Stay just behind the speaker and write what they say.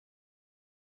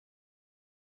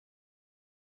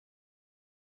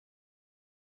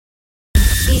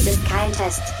Dies ist kein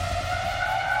Test.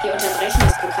 Wir unterbrechen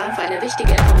das Programm für eine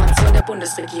wichtige Information der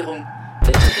Bundesregierung.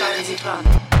 Bitte bleiben Sie dran.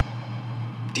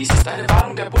 Dies ist eine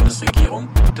Warnung der Bundesregierung,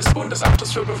 des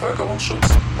Bundesamtes für Bevölkerungsschutz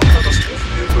und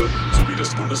Katastrophenhilfe sowie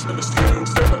des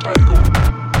Bundesministeriums der Verteidigung.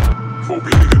 Vor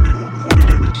wenigen Minuten wurde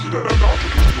den Mitgliedern der NATO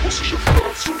durch die Russische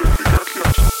Föderation der Krieg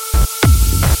erklärt.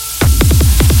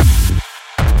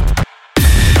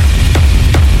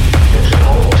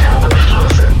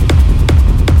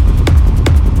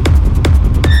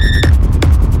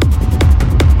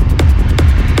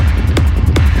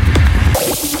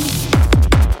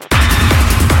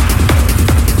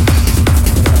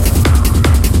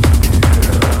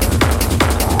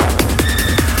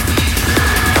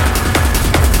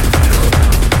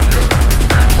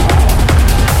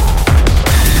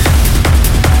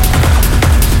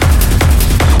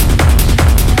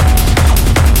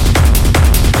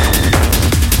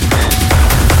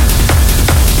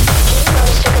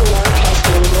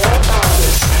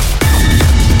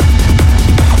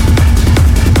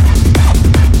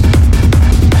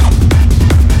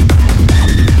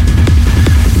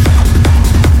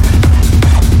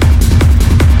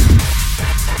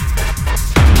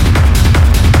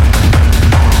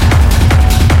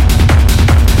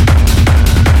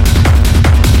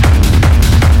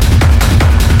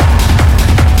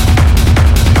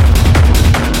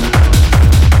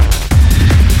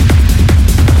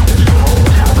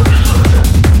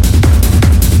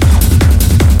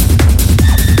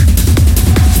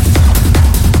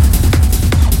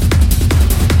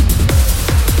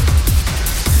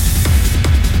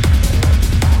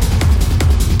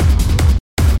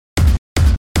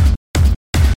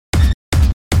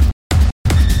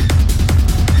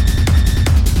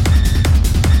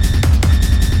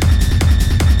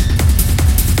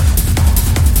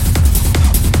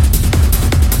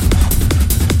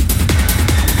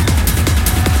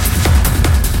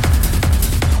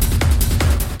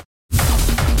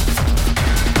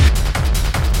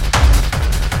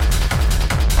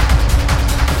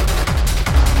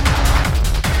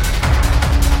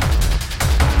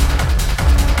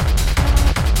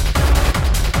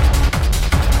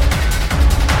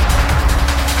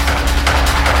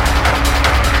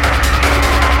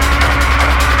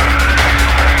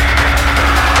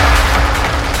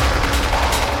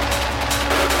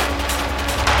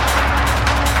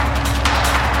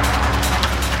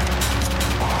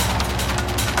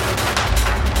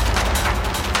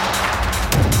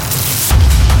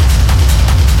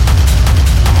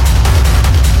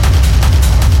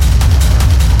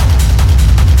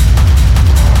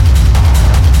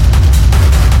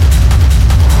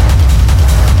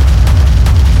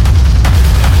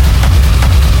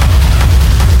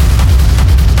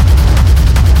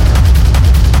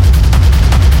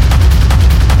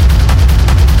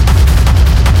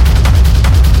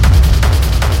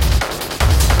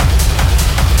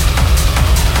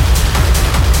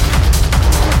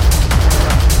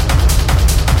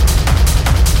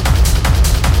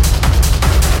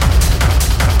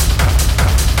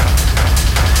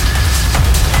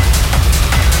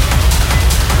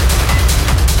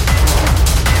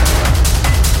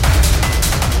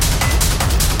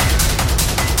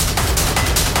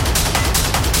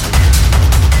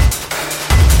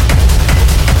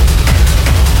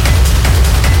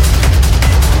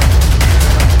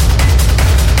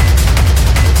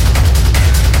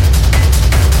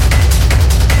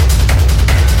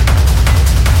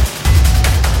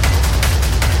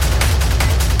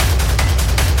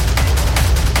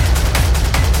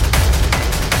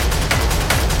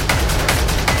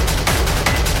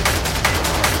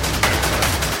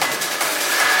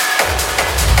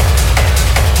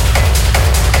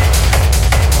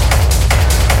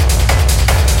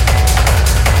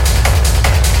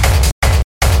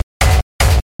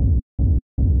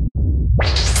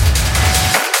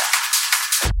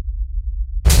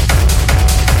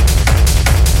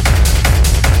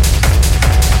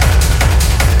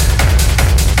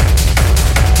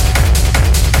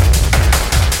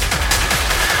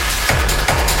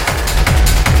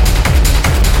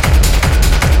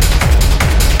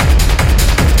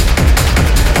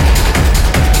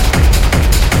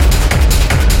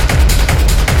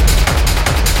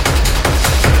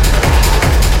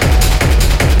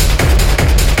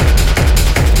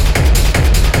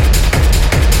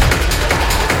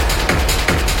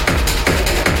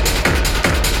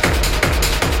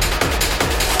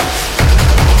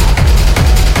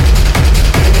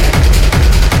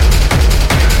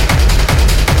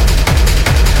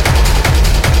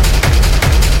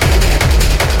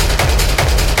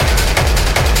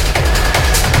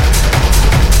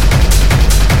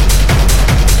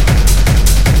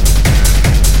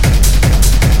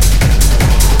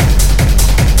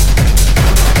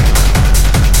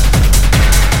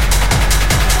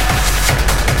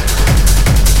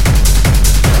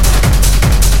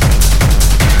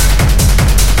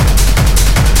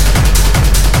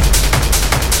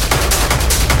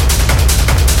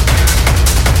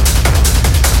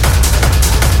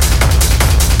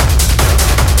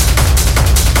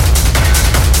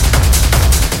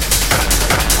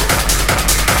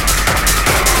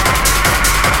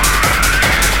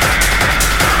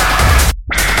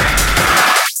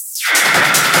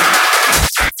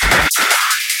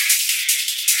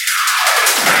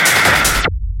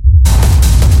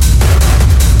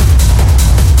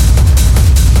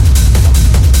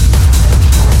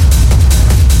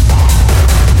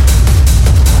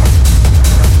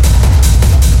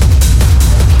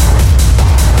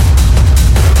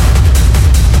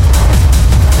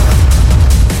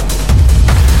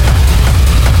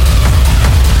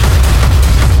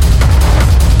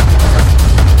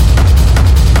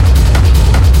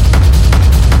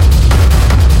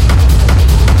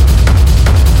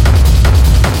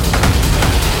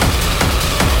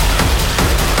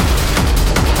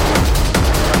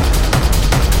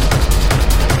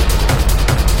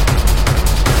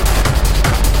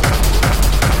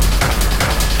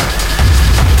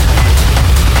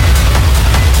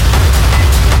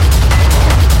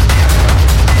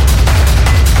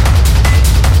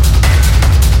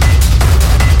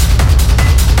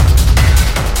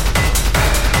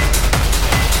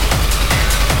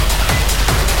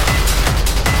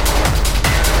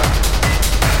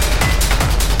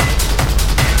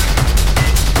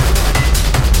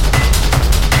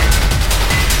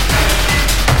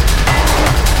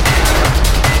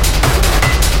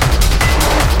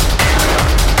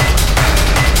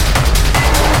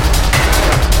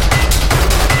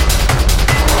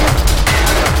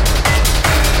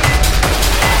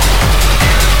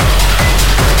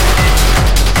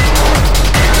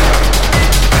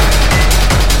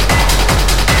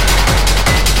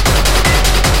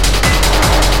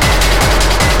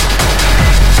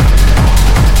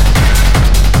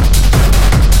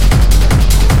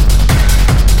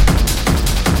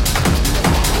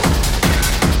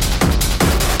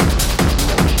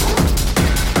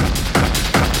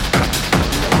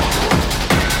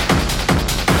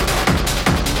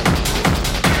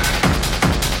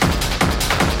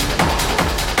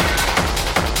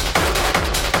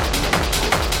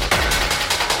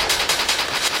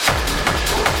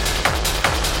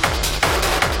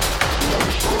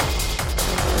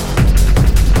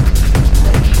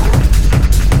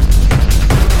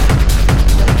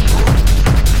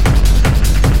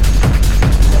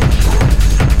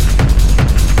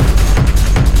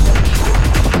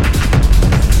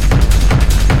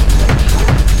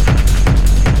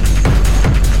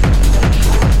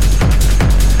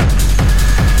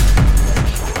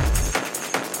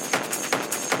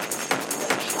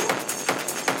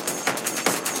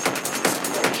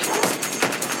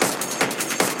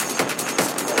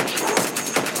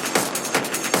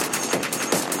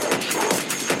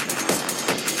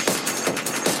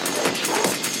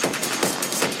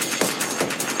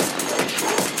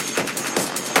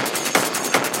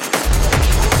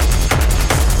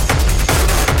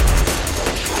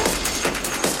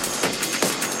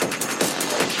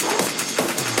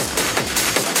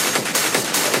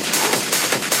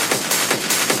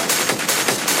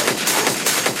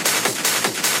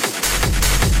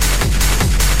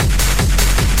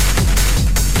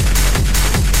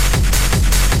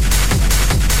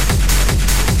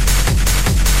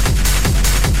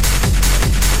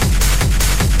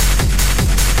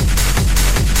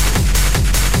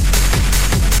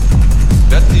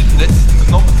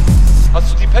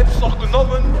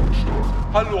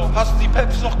 Hallo, hast du die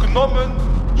Peps noch genommen?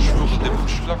 Schwöre, der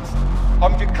Wunsch flachsen.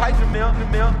 Haben wir keine mehr?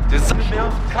 Der Sinne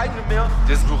mehr? Keine mehr?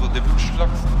 Der schwöre, der Wunsch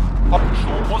flachsen.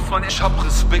 So muss man, ich hab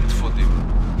Respekt vor dem.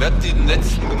 Wer hat den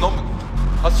letzten genommen?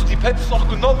 Hast du die Peps noch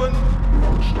genommen?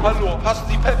 Hallo, hast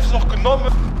du die Peps noch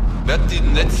genommen? Wer hat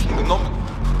den letzten genommen?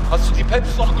 Hast du die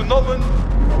Peps noch genommen?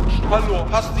 Hallo,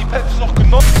 hast du die Peps noch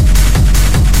genommen?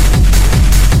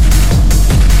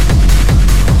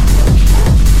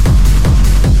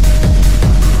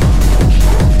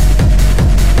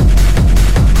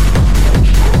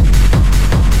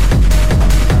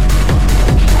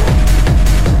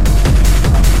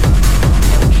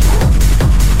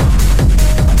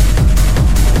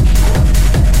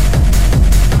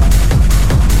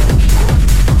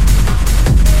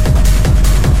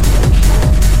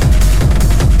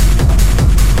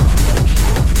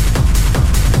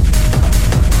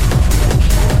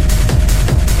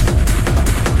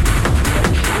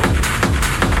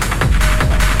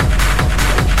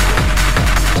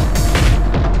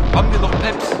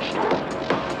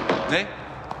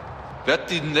 Wer hat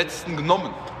den letzten genommen?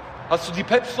 Hast du die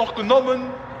Peps noch genommen?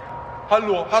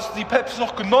 Hallo, hast du die Peps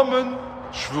noch genommen?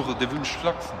 Schwöre, der will mich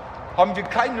flachsen. Haben wir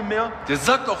keine mehr? Der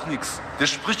sagt auch nichts. Der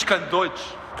spricht kein Deutsch.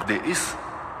 Der ist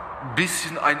ein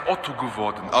bisschen ein Otto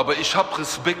geworden. Aber ich hab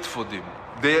Respekt vor dem.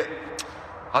 Der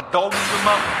hat Daumen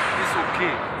gemacht. Ist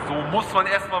okay. So muss man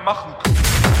erstmal machen können.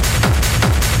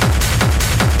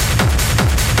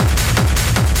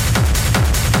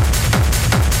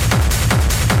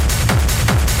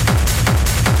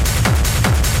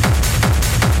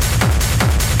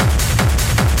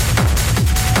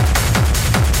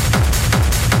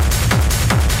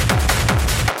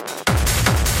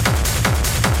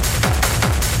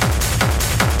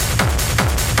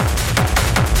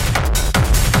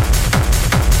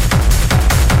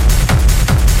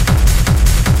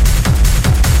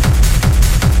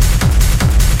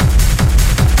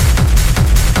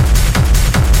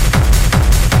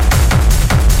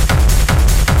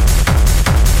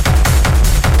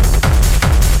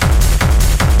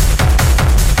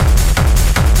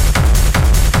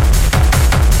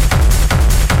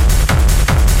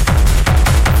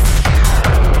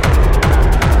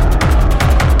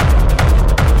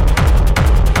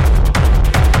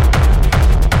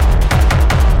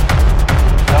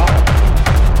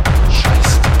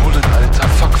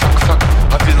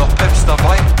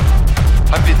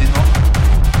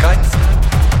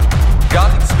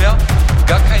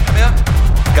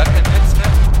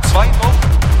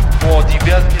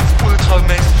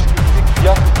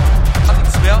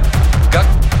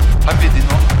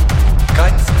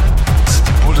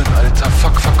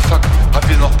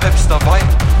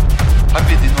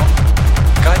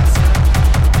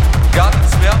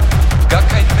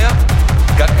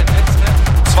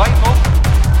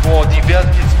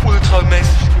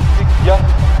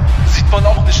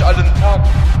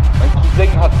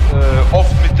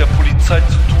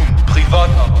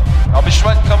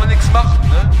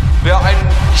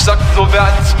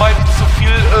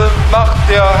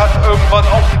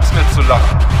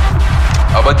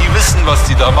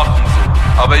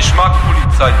 Aber ich mag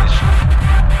Polizei nicht.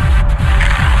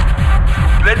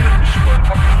 Blendet mich voll.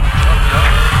 Pack mich an, ja.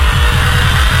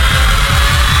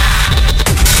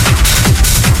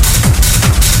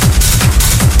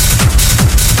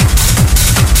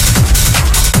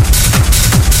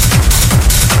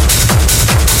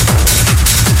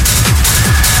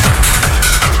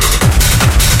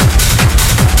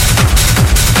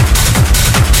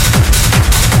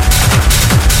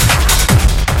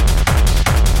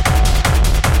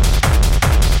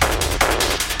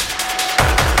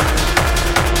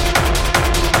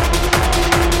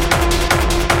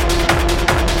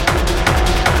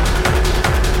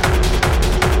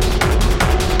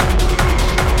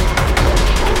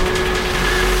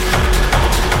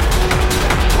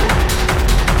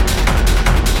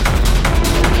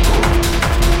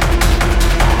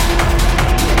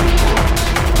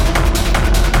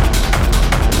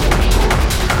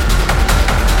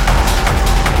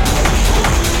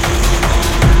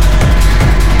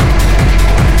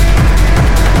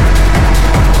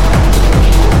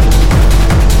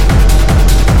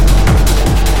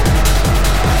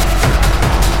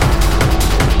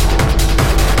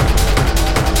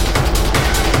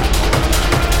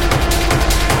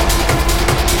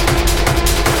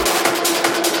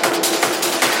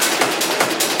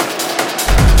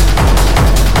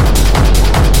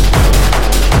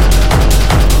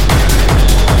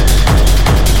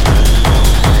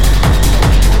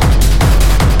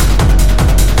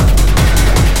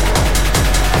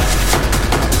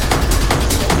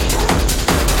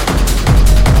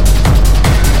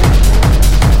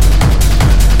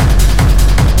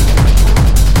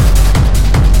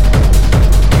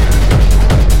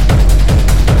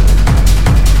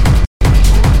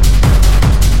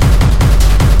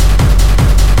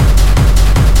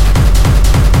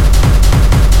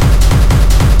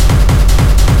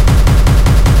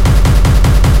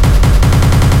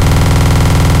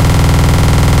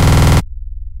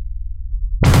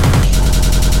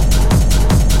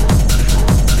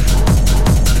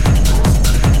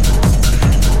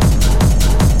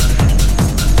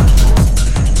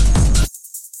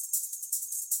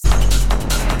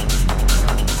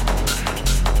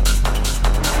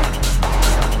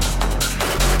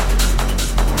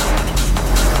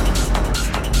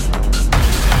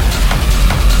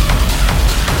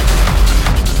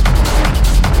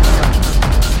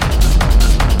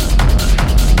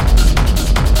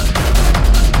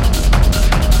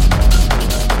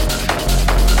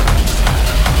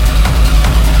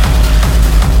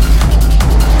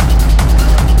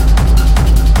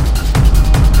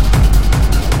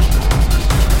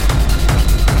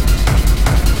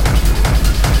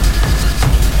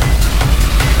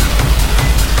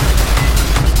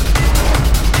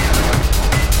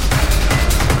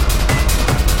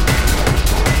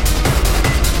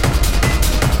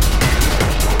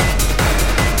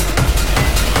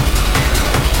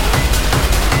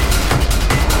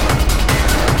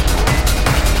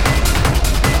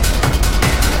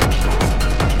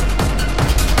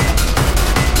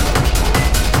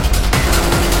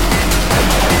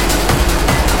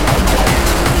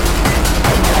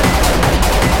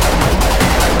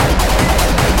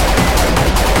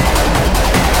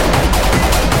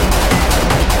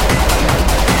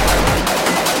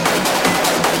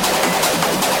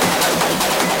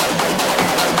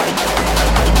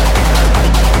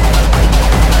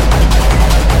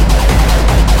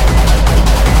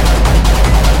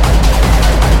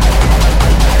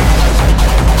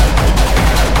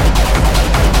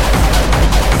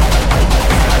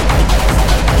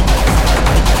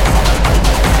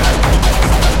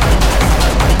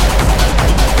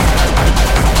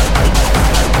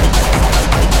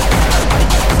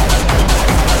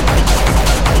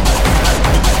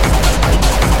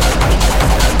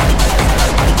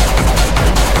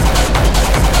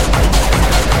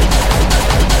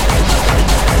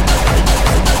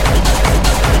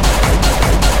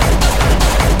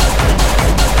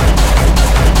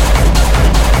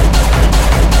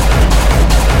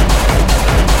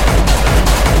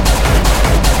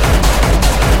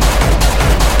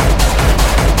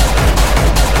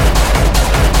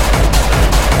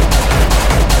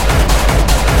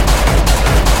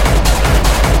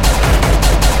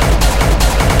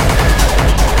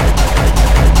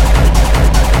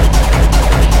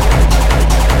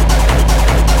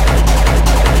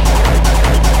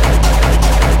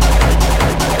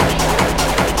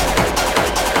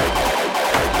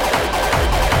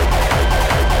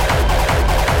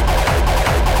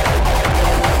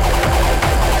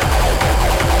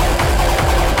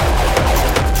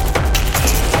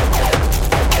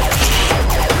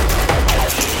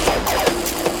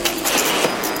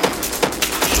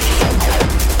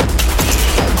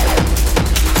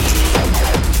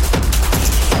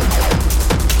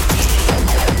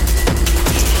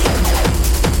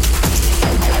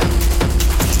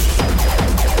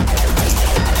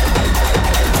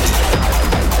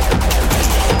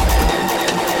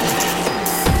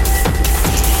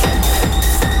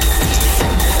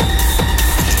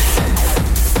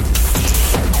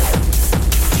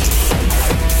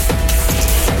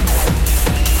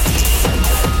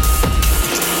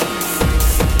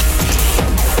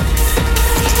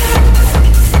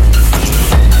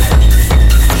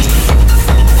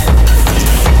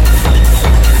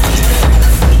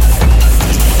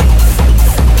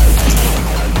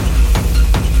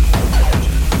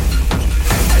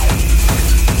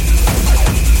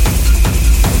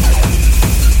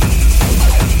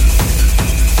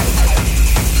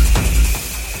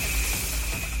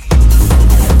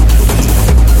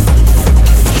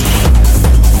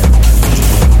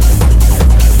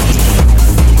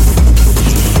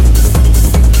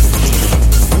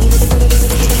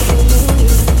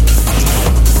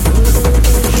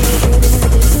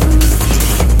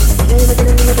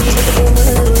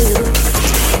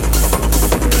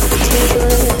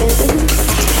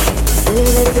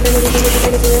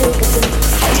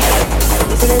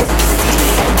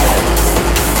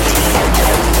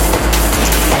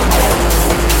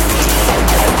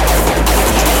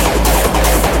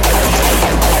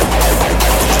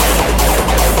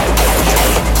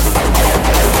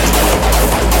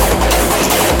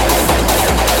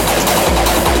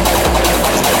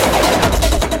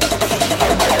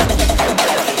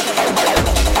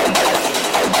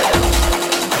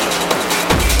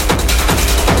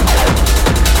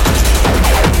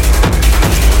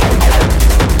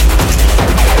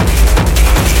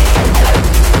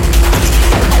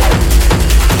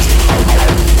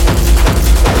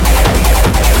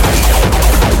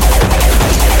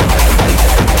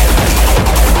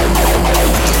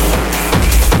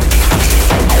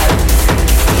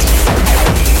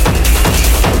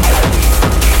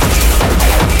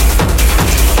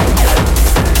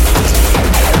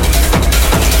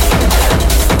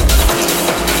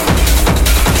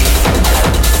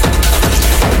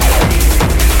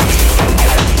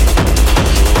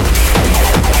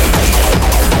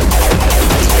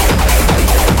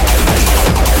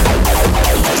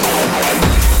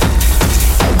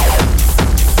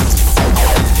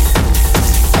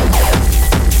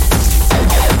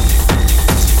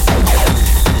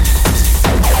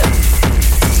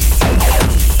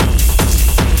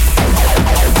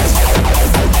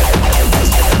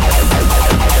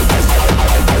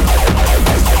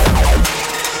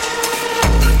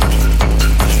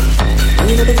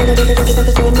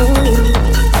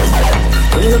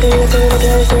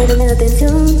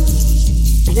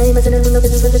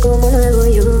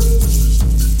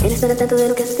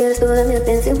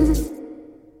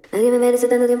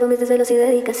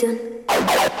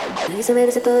 Nadie se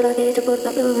merece todo lo que he hecho por tu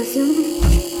aprobación.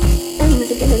 Nadie no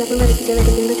se entiende la forma de que se ve que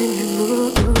entiendo tan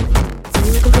amor.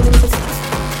 Si me acompaña mi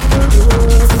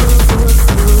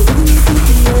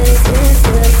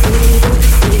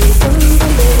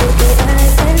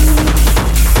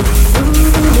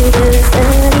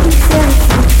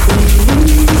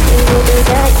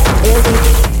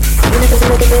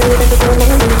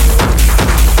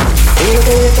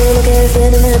todo lo que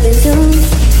desea no me da atención.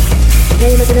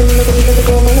 Nadie más en el mundo que me trate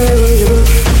como lo hago yo.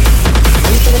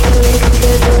 Nadie está tratando de que me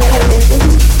quede toda la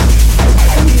atención.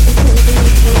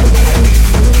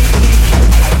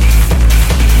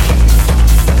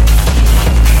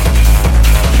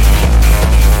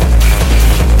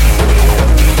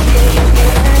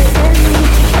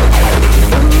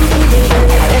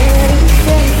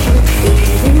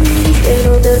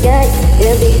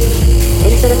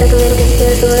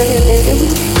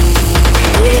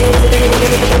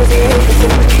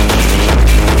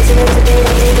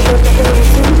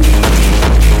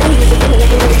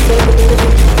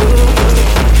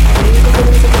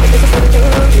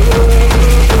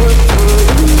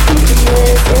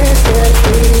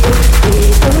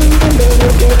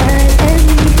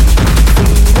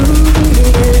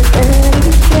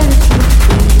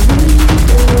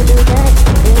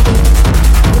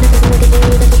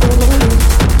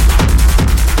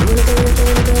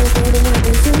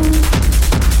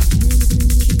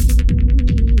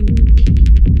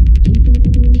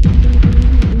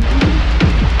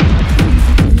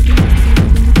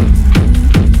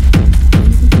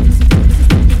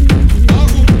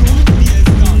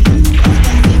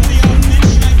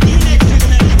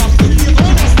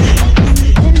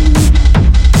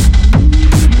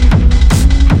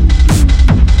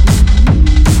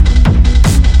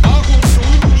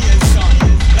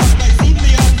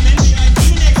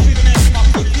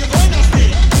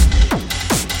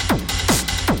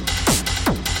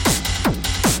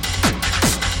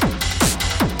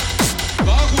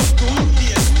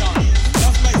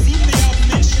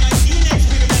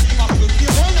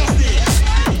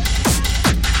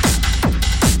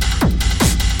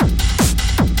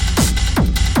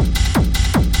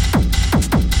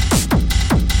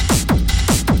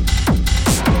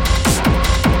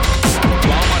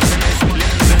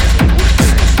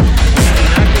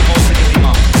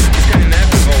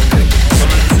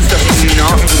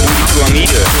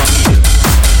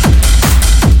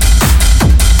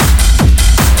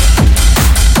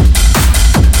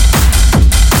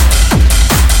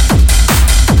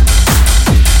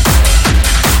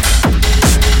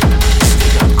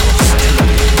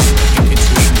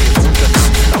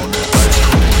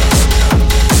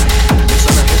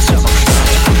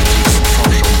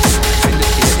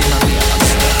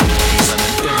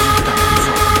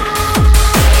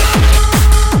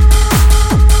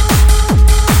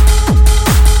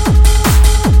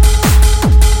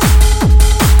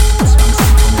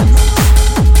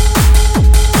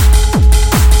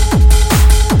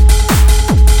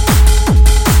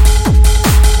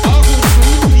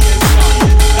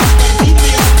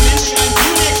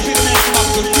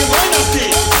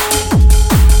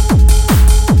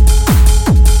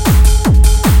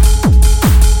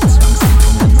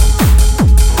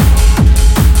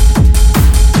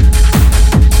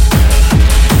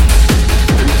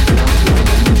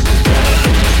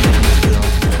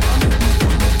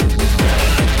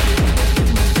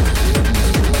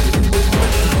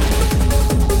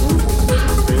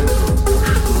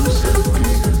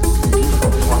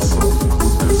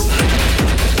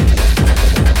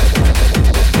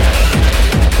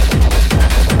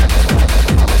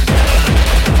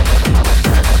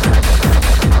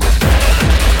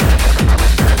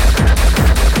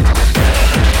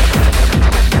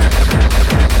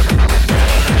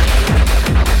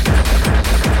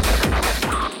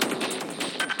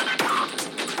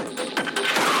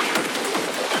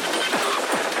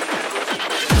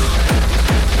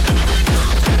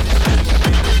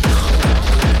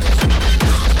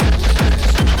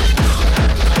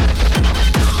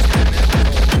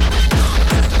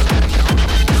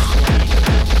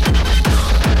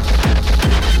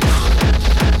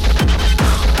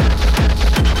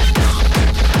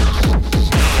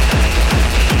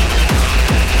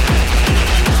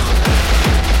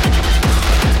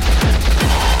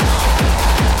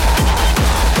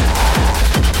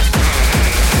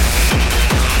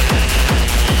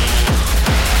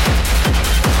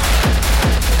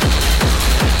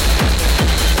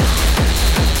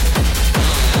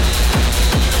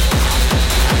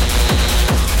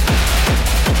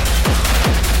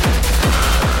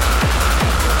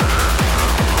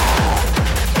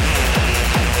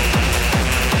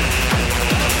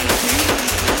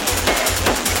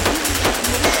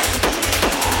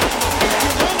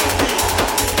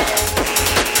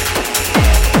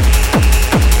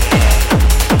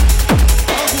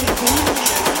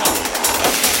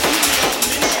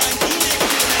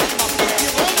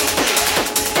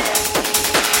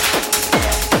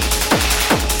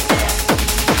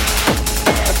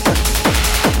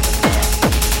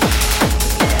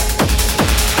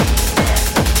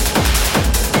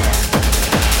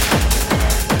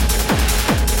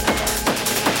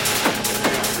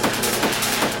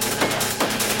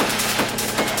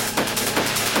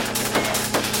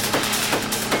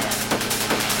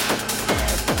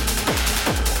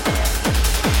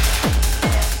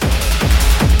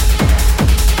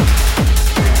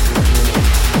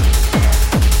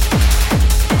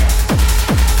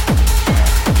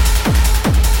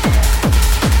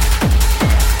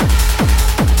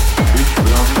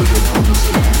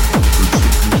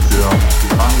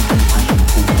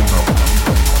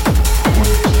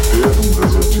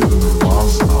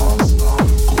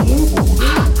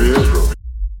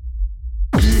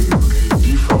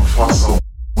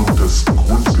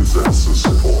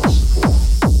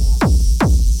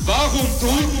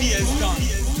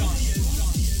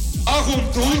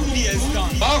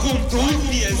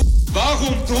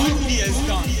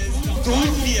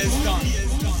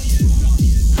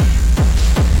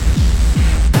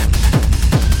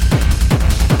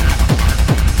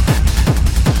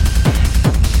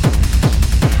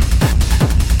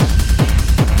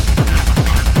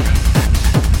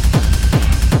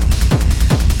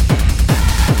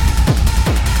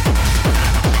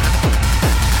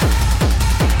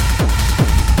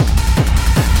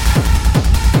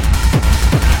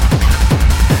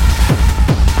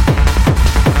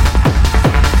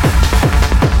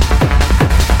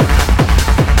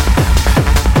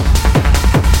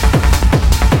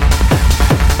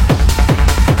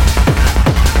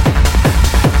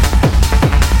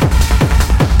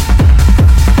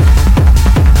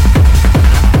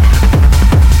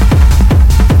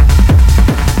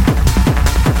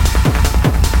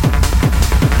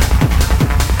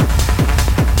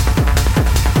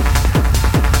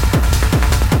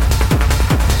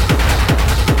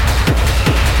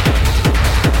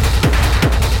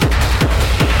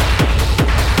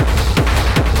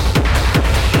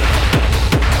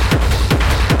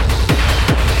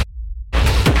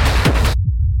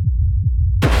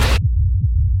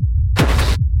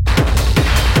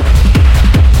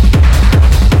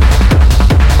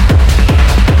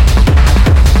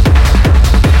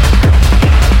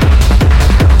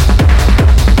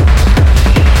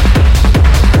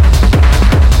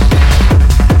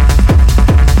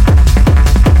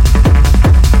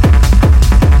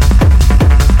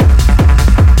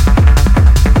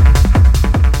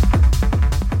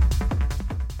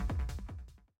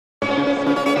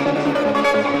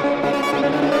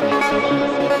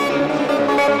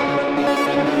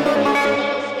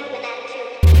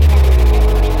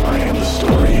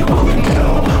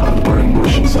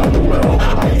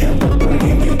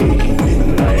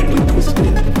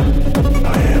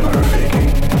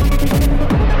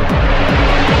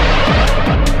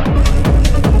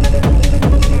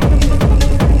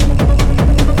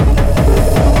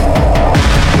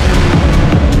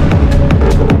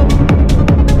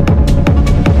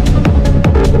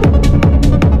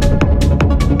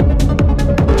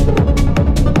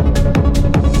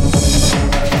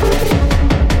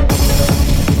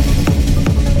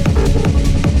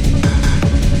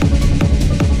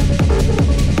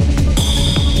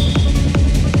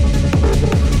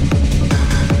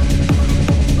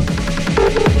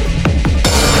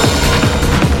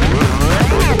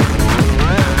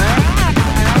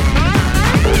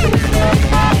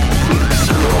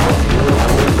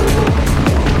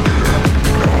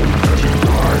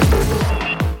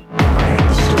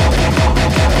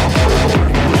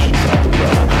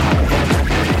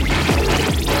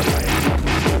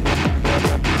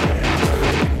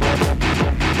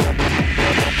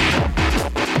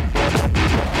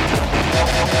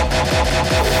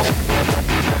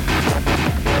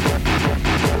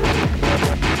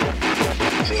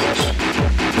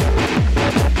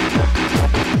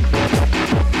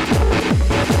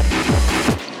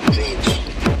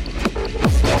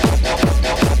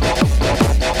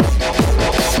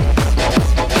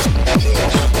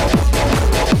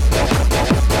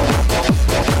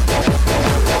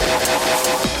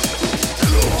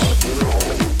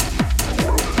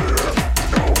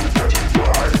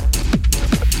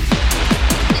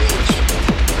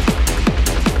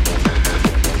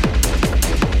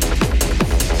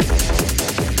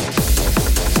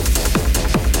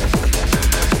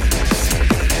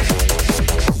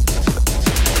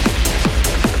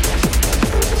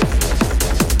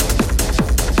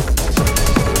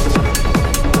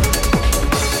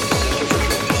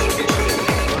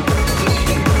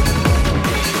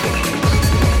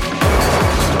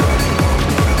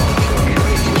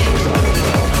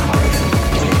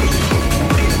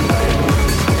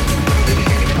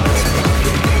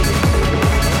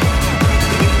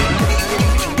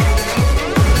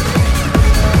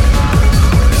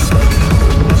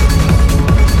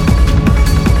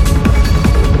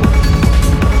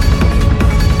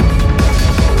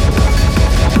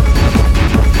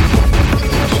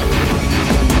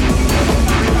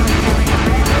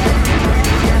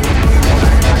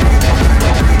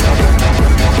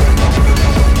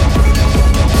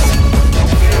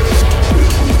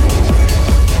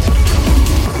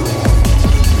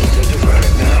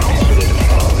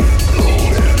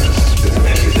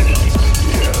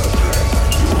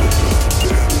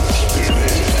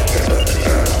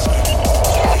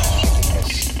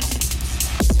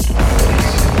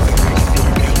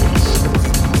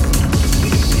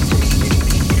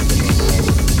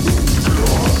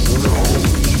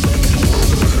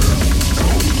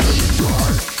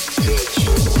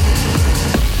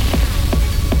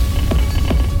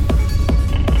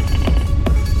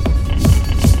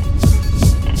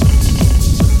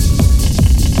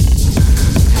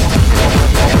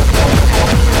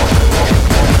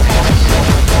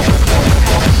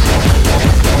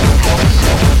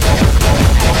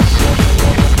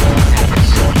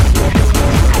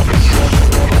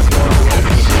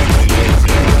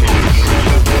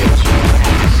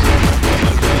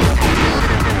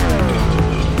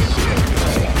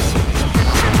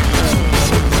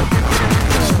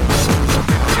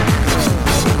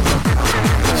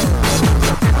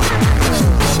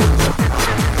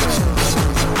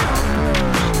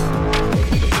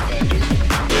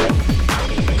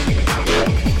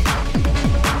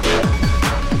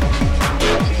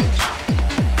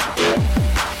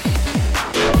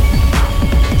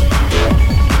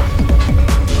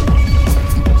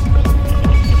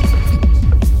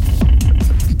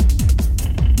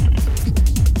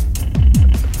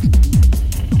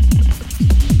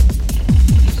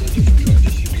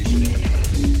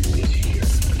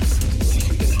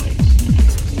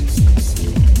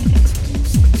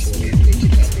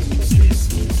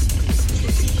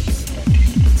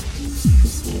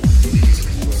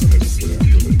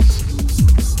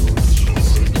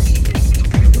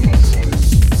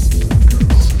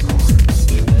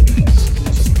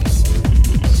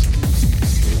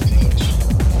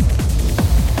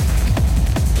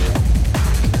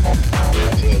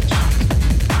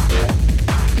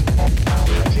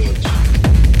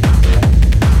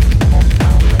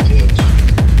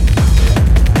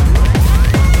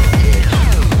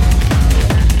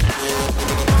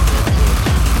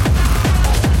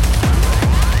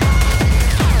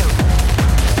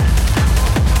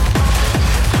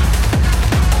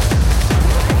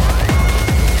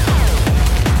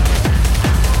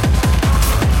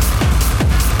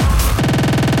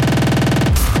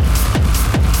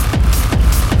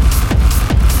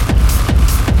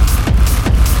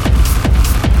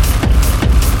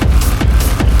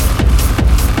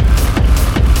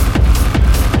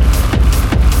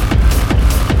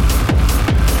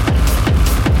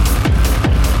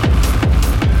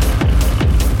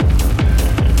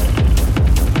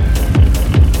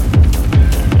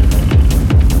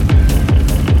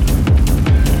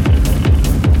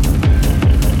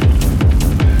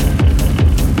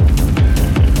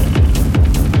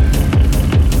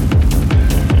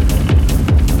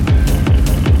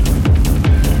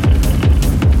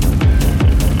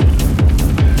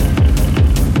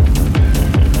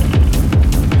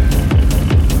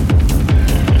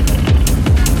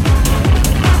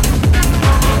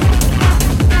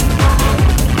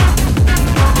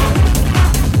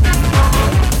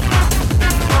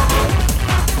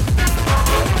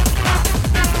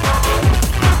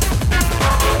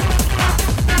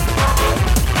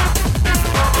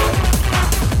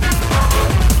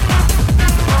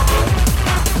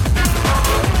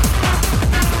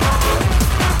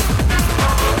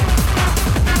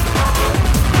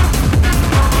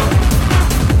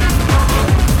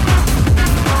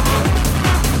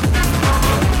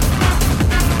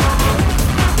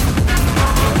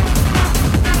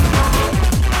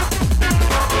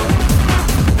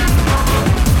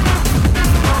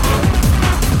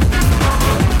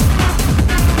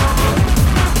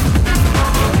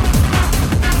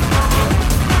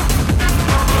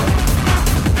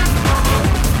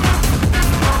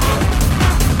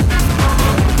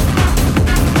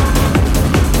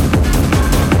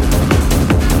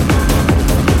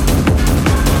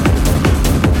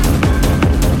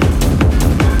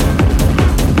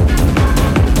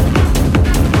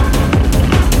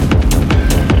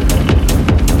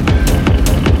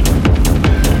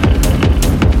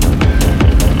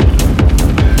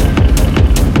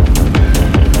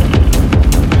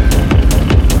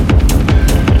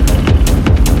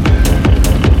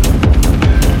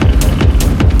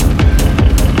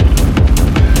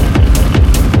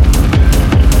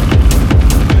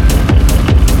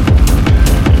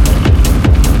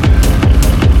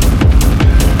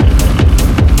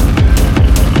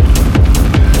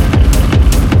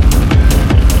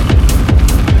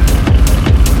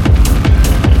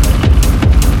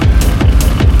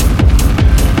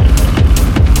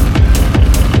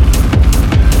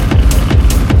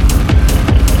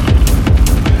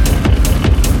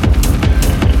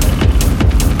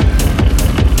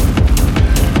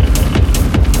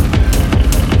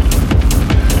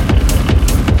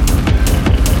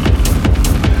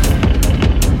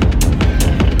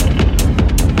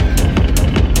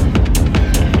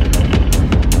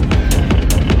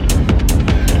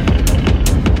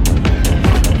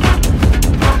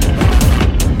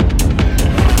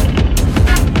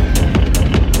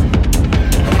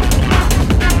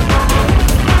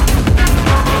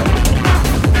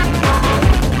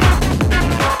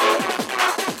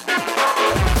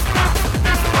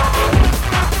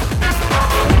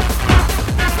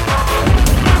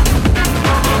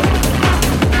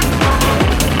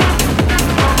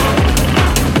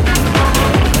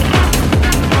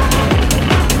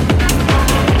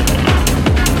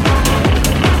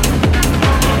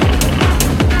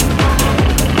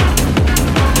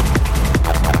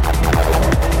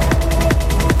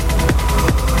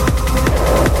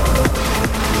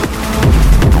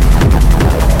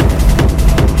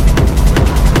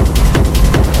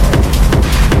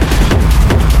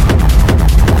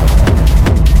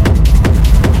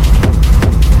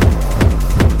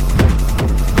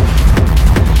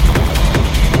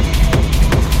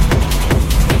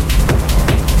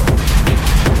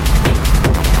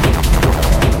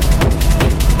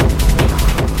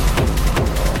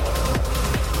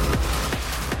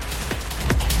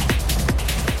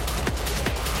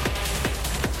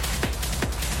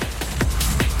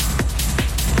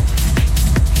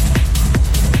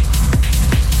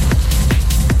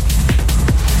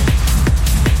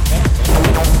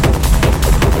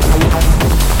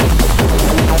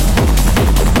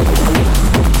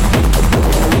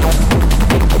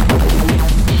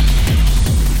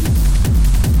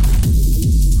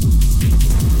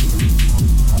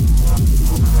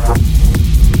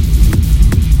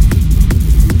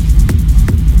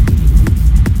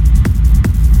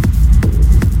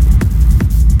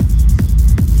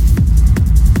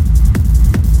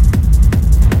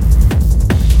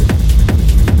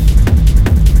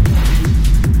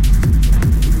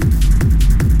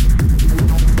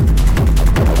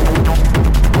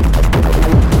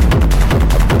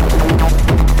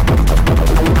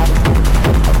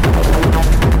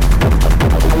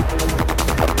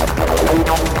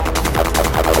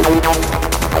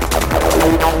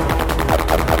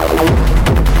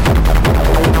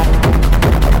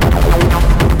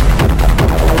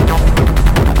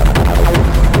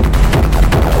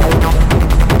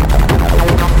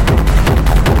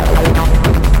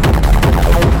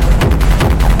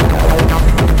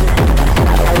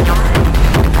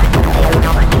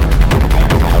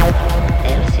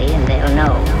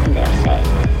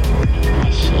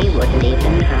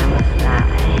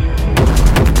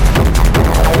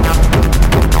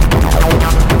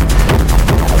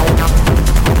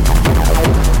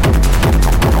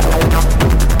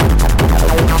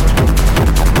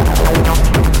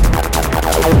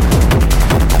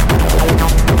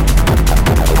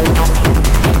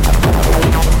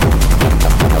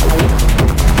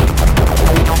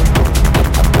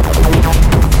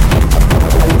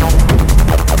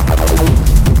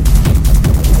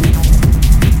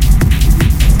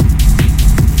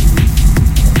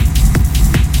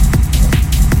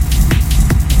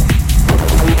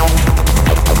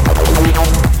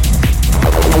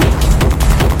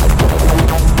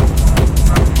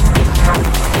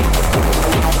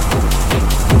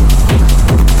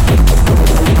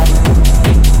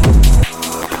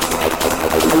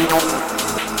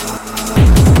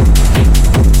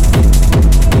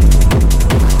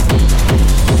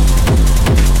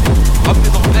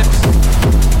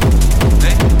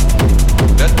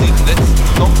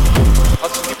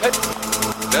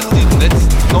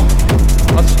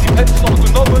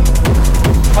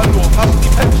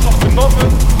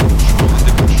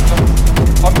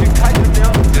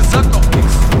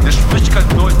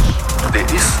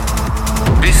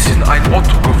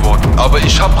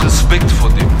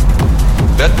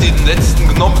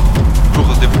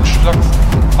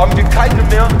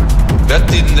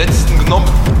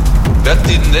 hat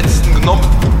den letzten genommen?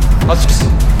 Hast du's?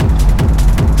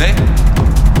 Ne?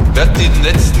 Wer hat den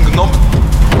letzten genommen?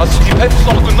 Hast du die Peps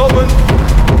noch genommen?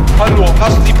 Hallo,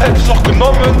 hast du die Peps noch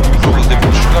genommen? Suche der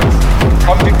Wunschplatz.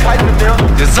 Haben wir keine mehr?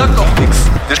 Der sagt auch nichts.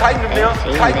 Keine mehr.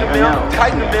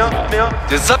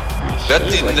 Der sagt. Wer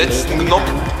hat den letzten genommen?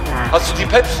 Hast du die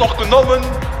Peps noch genommen?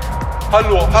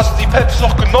 Hallo, hast du die Peps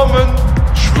noch genommen?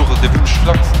 Ich schwöre, der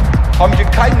Wunschplatz. Haben wir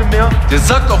keine mehr? Der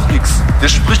sagt auch nichts. Der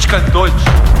spricht kein Deutsch.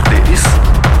 Der ist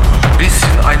ein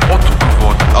bisschen ein Otto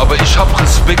geworden. Aber ich hab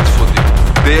Respekt vor dem.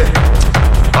 Der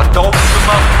hat Daumen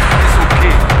gemacht, ist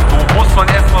okay. So muss man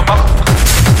erstmal machen.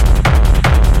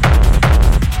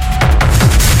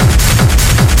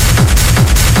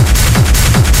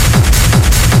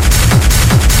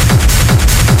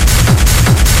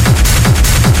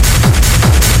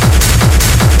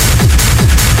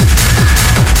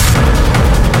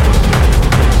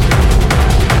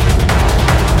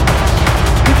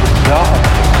 Ja.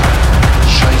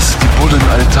 Scheiße, die Bullen,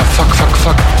 Alter.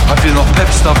 Fuck. Haben wir noch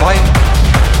Peps dabei?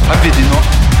 Haben wir die noch?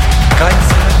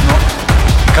 Geinsel noch?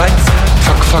 Geinsel?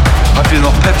 Fuck. Haben wir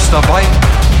noch Peps dabei?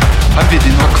 Haben wir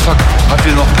die noch? Fuck. Haben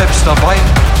wir noch Peps dabei?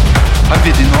 Haben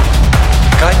wir die noch?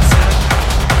 Geinsel?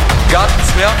 Gar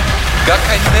nichts mehr? Gar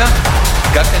keinen mehr?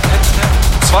 Gar kein Peps mehr?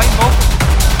 2 noch?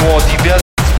 Boah, die werden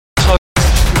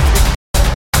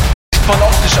sieht man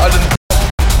auch nicht alle.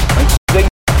 Mein Cousin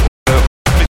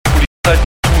mit Polizei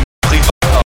tun,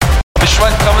 privat. Aber ich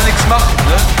weiß, kann man nichts machen,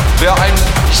 ne? Wer ein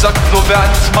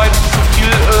Smiley zu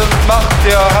viel macht,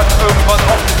 der hat irgendwann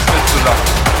auch nichts mehr zu lachen.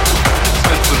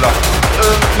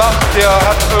 Der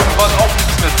hat irgendwann auch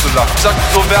nichts mehr zu lachen. Ich sag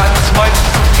so, wer ein Smiley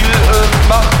zu viel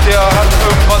macht, der hat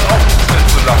irgendwann auch nichts mehr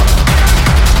zu lachen.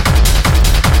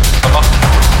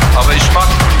 Aber ich mag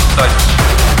die Polizei.